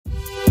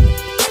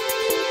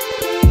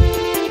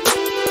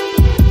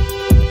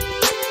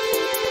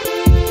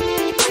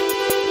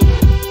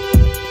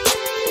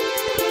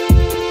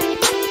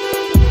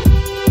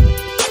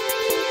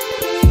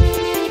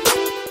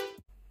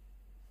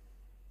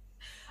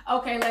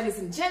Okay, ladies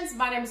and gents,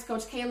 my name is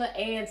Coach Kayla,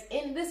 and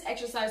in this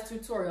exercise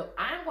tutorial,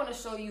 I'm going to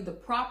show you the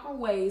proper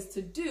ways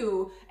to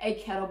do a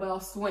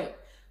kettlebell swing.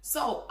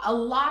 So a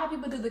lot of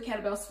people do the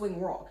kettlebell swing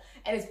wrong,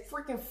 and it's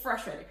freaking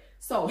frustrating.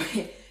 So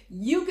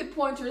you could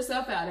point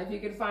yourself out if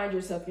you can find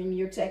yourself in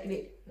your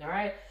technique, all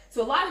right?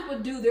 So a lot of people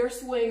do their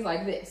swings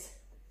like this.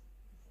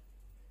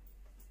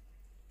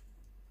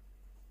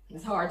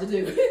 It's hard to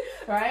do,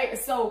 all right?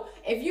 So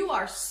if you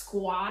are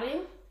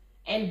squatting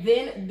and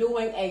then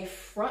doing a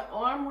front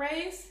arm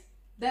raise,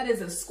 that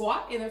is a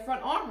squat and a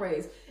front arm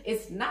raise.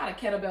 It's not a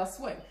kettlebell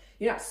swing.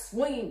 You're not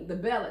swinging the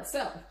bell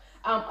itself.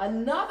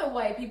 Another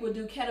way people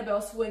do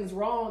kettlebell swings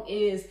wrong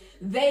is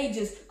they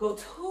just go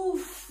too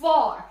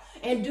far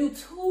and do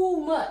too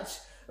much,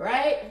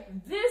 right?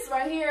 This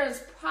right here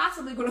is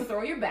possibly going to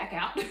throw your back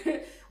out,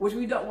 which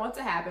we don't want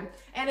to happen.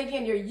 And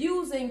again, you're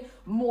using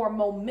more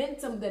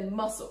momentum than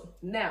muscle.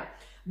 Now,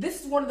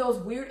 this is one of those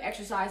weird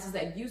exercises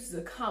that uses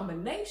a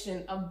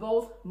combination of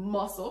both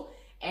muscle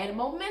and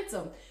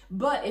momentum.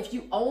 But if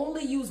you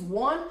only use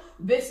one,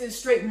 this is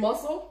straight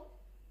muscle,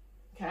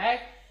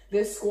 okay?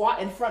 This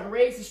squat and front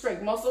raise is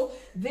straight muscle.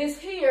 This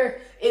here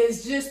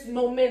is just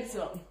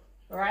momentum,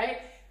 all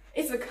right?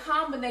 It's a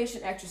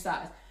combination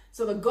exercise.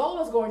 So the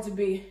goal is going to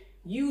be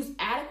use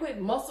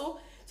adequate muscle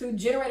to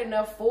generate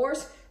enough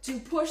force to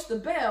push the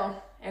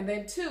bell. And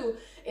then two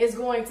is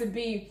going to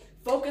be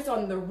focus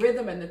on the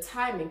rhythm and the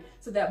timing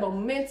so that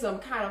momentum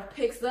kind of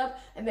picks up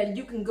and then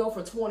you can go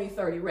for 20,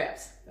 30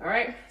 reps, all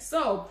right?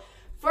 So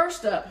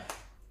first up,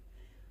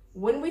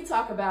 when we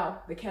talk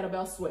about the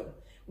kettlebell swing,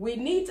 we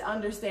need to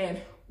understand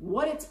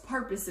what its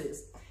purpose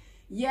is.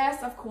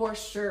 Yes, of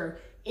course, sure,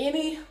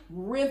 any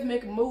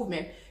rhythmic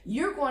movement,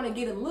 you're going to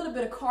get a little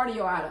bit of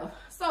cardio out of.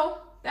 So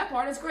that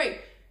part is great.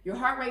 Your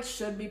heart rate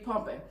should be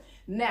pumping.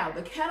 Now,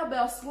 the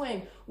kettlebell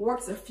swing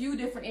works a few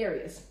different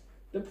areas.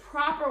 The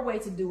proper way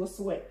to do a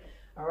swing,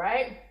 all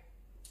right?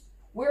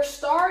 We're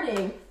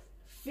starting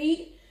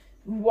feet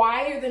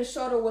wider than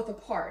shoulder width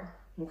apart,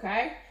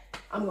 okay?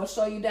 I'm gonna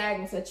show you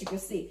diagrams so that you can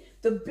see.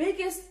 The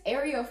biggest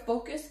area of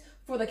focus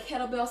for the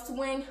kettlebell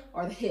swing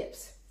are the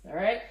hips, all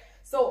right?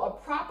 So a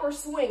proper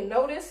swing,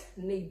 notice,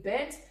 knee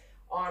bent,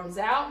 arms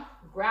out,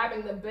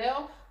 grabbing the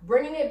bell,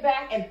 bringing it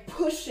back and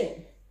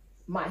pushing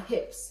my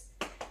hips.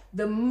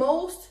 The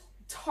most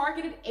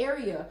targeted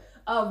area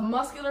of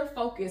muscular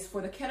focus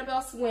for the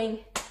kettlebell swing,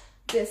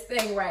 this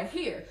thing right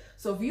here.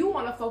 So if you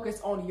want to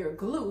focus on your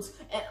glutes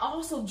and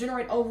also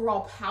generate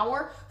overall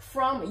power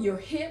from your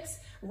hips,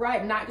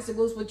 right? Not just the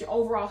glutes, but your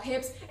overall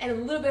hips and a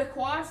little bit of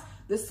quads,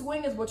 the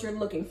swing is what you're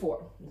looking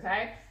for,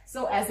 okay?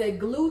 So as a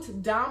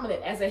glute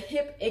dominant, as a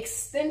hip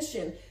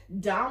extension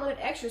dominant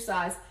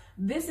exercise,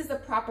 this is the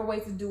proper way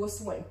to do a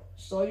swing.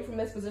 Show you from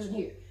this position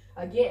here.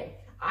 Again,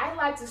 I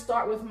like to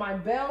start with my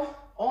bell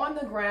on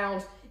the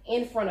ground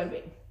in front of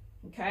me,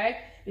 okay?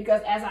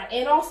 Because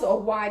and also a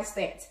wide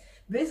stance.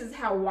 This is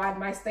how wide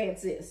my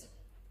stance is.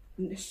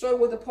 Shoulder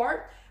width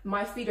apart,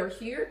 my feet are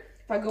here.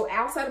 If I go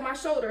outside of my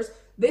shoulders,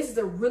 this is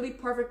a really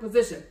perfect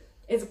position.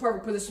 It's a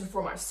perfect position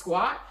for my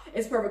squat.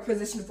 It's a perfect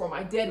position for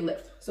my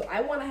deadlift. So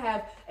I want to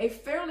have a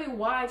fairly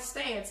wide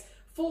stance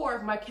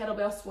for my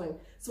kettlebell swing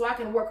so I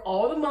can work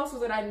all the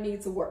muscles that I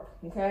need to work,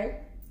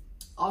 okay?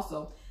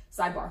 Also,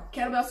 sidebar,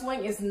 kettlebell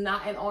swing is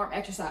not an arm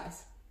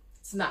exercise.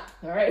 It's not,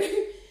 all right?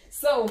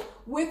 So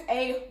with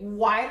a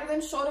wider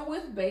than shoulder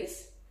width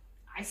base,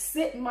 I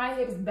sit my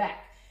hips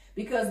back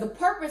because the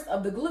purpose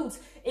of the glutes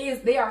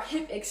is they are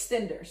hip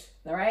extenders,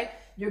 all right?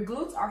 Your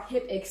glutes are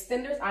hip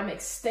extenders. I'm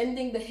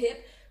extending the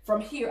hip.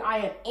 From here, I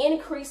am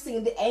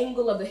increasing the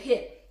angle of the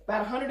hip,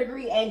 about a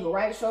 100-degree angle,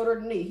 right?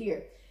 Shoulder to knee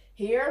here.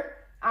 Here,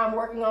 I'm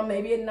working on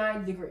maybe a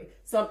 90-degree.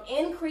 So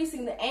I'm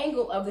increasing the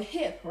angle of the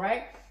hip,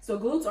 right? So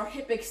glutes are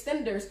hip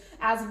extenders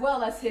as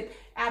well as hip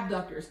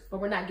abductors,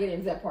 but we're not getting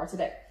into that part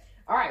today.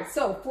 All right,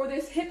 so for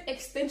this hip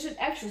extension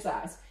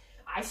exercise,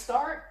 I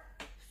start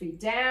feet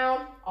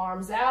down,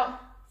 arms out.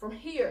 From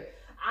here,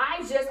 I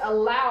just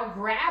allow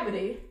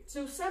gravity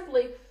to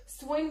simply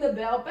swing the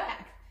bell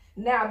back.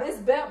 Now this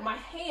belt, my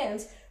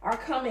hands are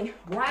coming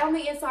right on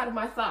the inside of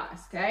my thighs,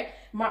 okay?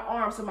 My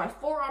arms, so my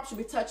forearm should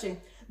be touching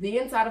the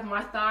inside of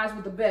my thighs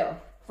with the bell.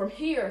 From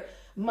here,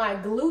 my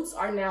glutes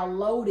are now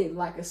loaded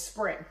like a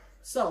spring.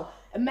 So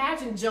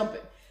imagine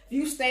jumping. If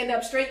you stand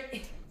up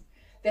straight,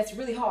 that's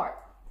really hard.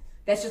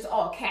 That's just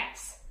all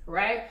cats,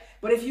 right?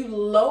 But if you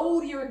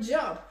load your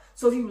jump,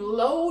 so if you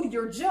load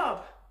your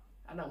jump,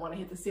 I don't want to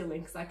hit the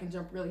ceiling because I can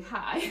jump really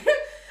high.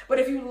 But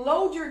if you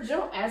load your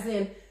jump, as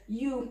in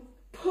you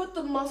put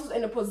the muscles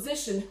in a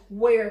position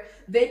where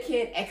they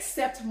can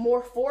accept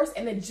more force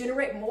and then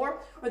generate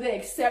more, or they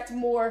accept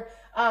more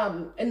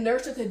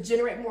inertia to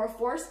generate more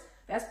force,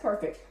 that's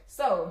perfect.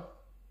 So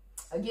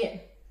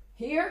again,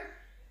 here,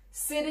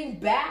 sitting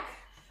back,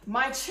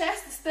 my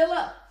chest is still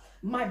up.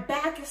 My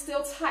back is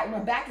still tight. My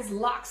back is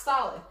locked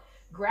solid.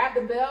 Grab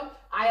the bell.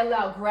 I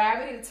allow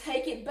gravity to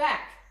take it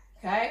back,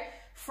 okay?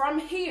 From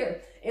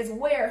here is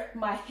where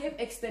my hip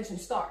extension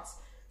starts.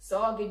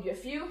 So I'll give you a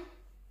few.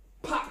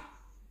 Pop,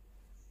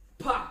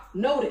 pop.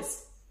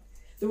 Notice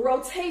the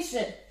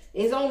rotation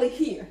is only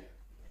here.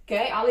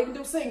 Okay, I'll even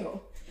do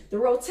single. The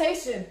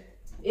rotation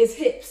is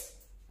hips.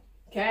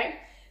 Okay,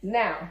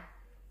 now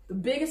the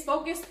biggest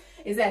focus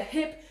is that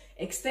hip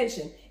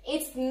extension.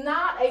 It's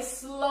not a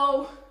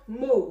slow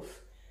move.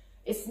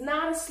 It's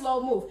not a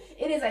slow move.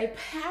 It is a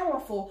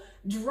powerful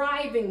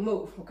driving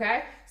move,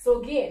 okay?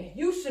 So again,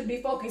 you should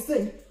be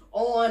focusing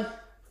on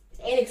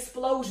an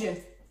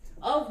explosion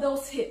of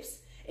those hips.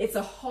 It's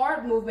a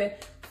hard movement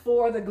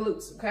for the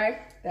glutes, okay?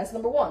 That's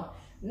number one.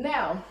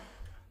 Now,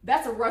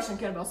 that's a Russian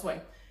kettlebell swing,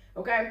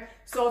 okay?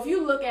 So if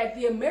you look at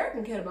the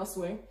American kettlebell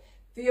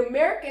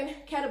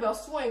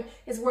swing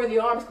is where the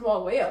arms come all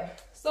the way up.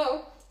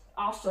 So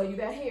I'll show you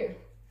that here.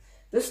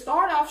 The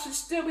start off should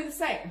still be the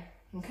same,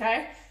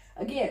 okay?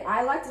 Again,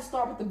 I like to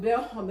start with the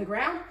bell on the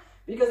ground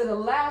because it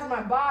allows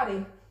my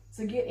body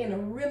to get in a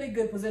really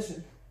good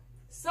position.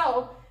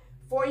 So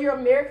for your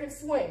American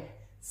swing,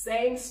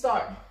 same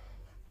start.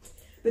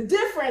 The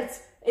difference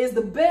is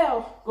the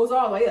bell goes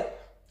all the way up,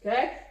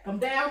 okay? Come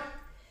down.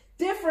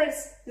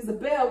 Difference is the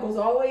bell goes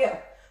all the way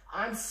up.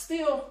 I'm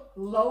still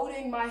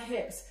loading my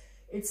hips.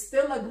 It's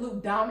still a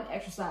glute dominant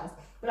exercise,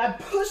 but I'm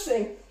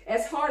pushing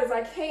as hard as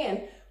I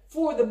can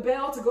for the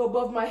bell to go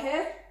above my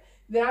head.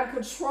 Then I'm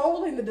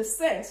controlling the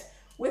descent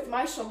with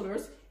my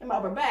shoulders and my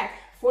upper back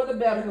for the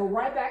bell to go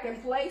right back in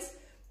place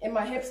and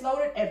my hips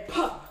loaded and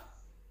pop,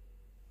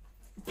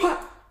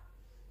 pop,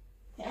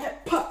 and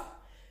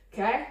pop,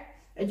 okay?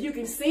 And you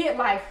can see it,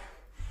 like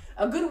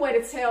a good way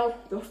to tell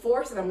the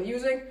force that I'm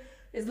using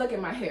is look at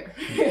my hair.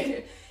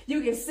 You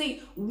can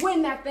see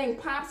when that thing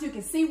pops, you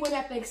can see when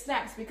that thing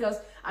snaps because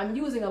I'm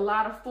using a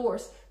lot of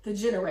force to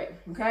generate,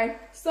 okay?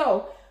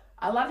 So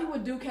a lot of people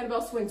do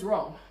kettlebell swings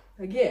wrong.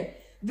 Again,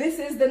 this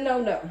is the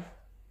no-no.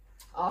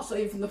 I'll show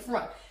you from the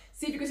front.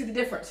 See if you can see the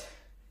difference.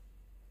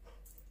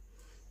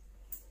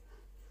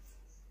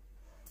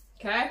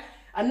 Okay?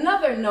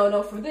 Another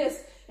no-no for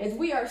this is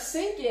we are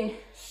sinking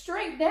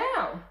straight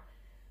down,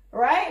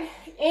 right,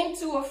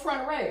 into a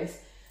front raise.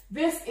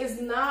 This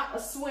is not a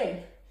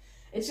swing.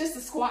 It's just a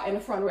squat in a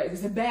front raise.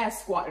 It's a bad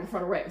squat in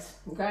front raise,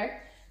 okay?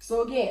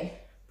 So again,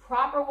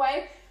 proper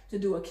way to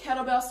do a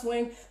kettlebell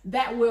swing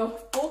that will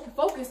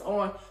focus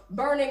on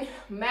burning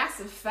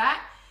massive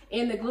fat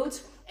in the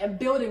glutes and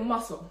building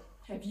muscle.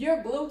 If you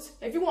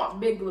want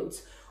big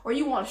glutes or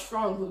you want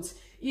strong glutes,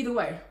 either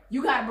way,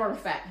 you gotta burn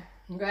fat,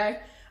 okay?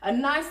 A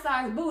nice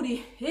sized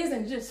booty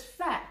isn't just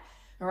fat,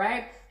 all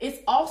right? It's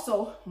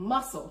also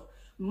muscle.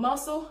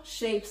 Muscle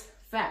shapes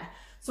fat.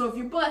 So if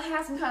your butt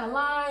has some kind of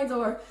lines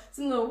or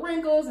some little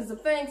wrinkles and some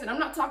things, and I'm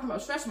not talking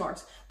about stretch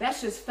marks,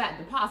 that's just fat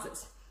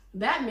deposits.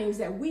 That means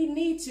that we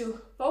need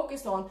to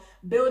focus on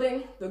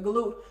building the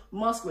glute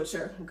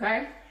musculature,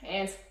 okay?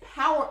 And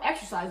power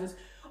exercises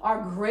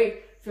are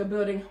great for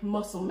building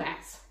muscle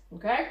mass,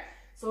 okay?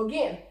 So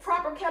again,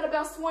 proper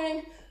kettlebell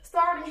swing,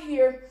 starting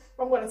here,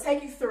 I'm gonna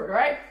take you through it, all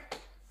right?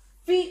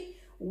 Feet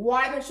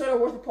wide and shoulder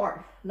width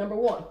apart, number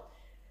one.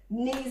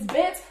 Knees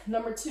bent,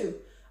 number two.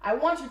 I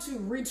want you to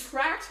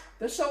retract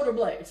the shoulder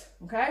blades,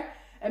 okay?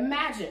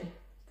 Imagine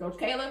Coach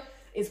Cailah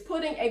is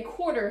putting a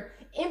quarter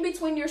in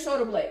between your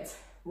shoulder blades,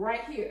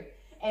 right here,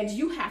 and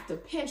you have to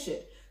pinch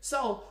it.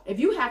 So if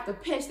you have to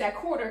pinch that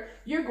quarter,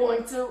 you're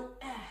going to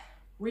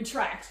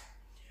retract.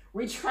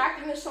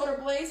 Retracting the shoulder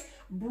blades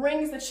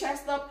brings the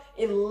chest up.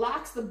 It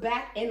locks the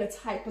back in a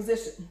tight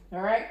position, all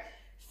right?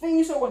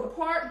 Feet shoulder width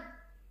apart,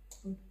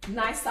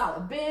 nice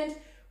solid bend,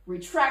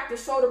 retract the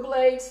shoulder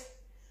blades,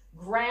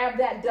 grab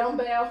that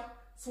dumbbell,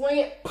 swing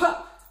it,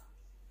 pop,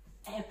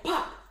 and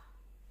pop,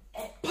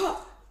 and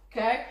pop,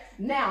 okay?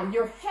 Now,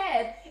 your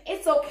head,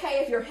 it's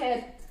okay if your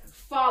head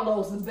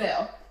follows the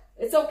bell.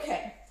 It's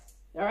okay,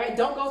 all right?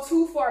 Don't go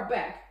too far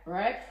back, all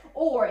right?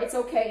 Or it's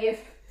okay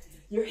if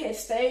your head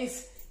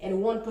stays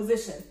in one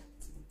position.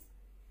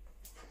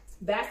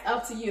 That's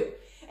up to you.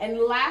 And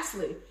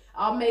lastly,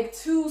 I'll make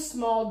two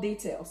small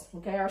details,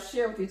 okay? I'll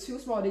share with you two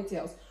small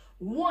details.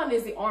 One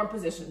is the arm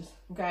positions,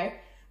 okay?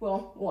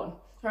 Well, one,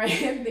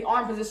 right? The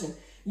arm position.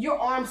 Your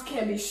arms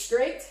can be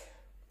straight,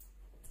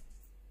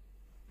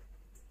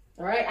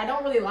 all right? I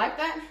don't really like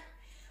that,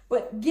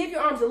 but give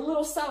your arms a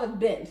little solid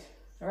bend,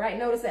 all right?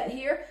 Notice that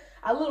here,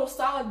 a little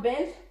solid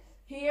bend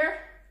here,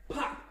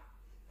 pop.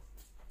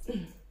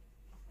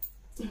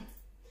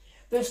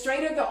 The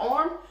straighter the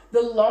arm,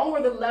 the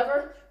longer the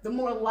lever, the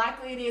more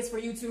likely it is for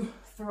you to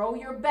throw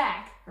your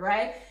back,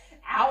 right,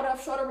 out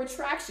of shoulder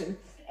retraction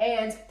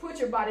and put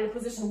your body in a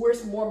position where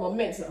it's more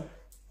momentum.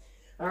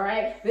 All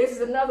right, this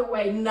is another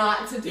way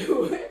not to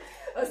do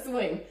a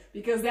swing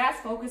because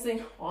that's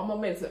focusing on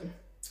momentum.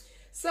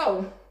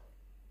 So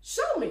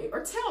show me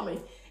or tell me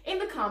in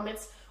the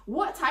comments,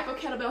 what type of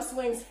kettlebell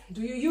swings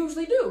do you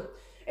usually do?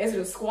 Is it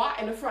a squat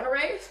and a front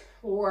raise,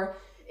 or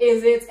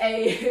is it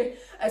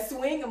a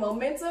swing of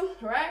momentum,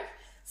 right?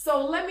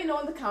 So let me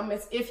know in the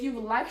comments if you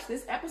liked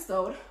this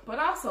episode, but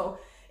also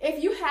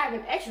if you have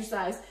an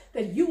exercise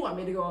that you want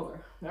me to go over,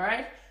 all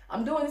right?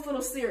 I'm doing this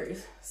little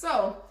series.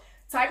 So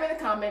type in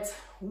the comments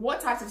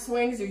what types of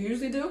swings you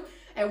usually do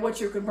and what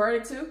you're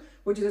converting to,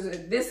 which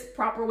is this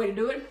proper way to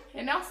do it.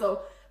 And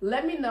also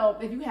let me know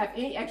if you have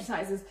any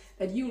exercises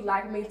that you'd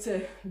like me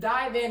to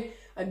dive in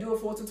and do a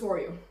full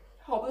tutorial.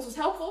 Hope this was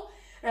helpful,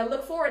 and I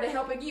look forward to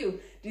helping you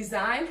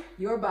design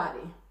your body.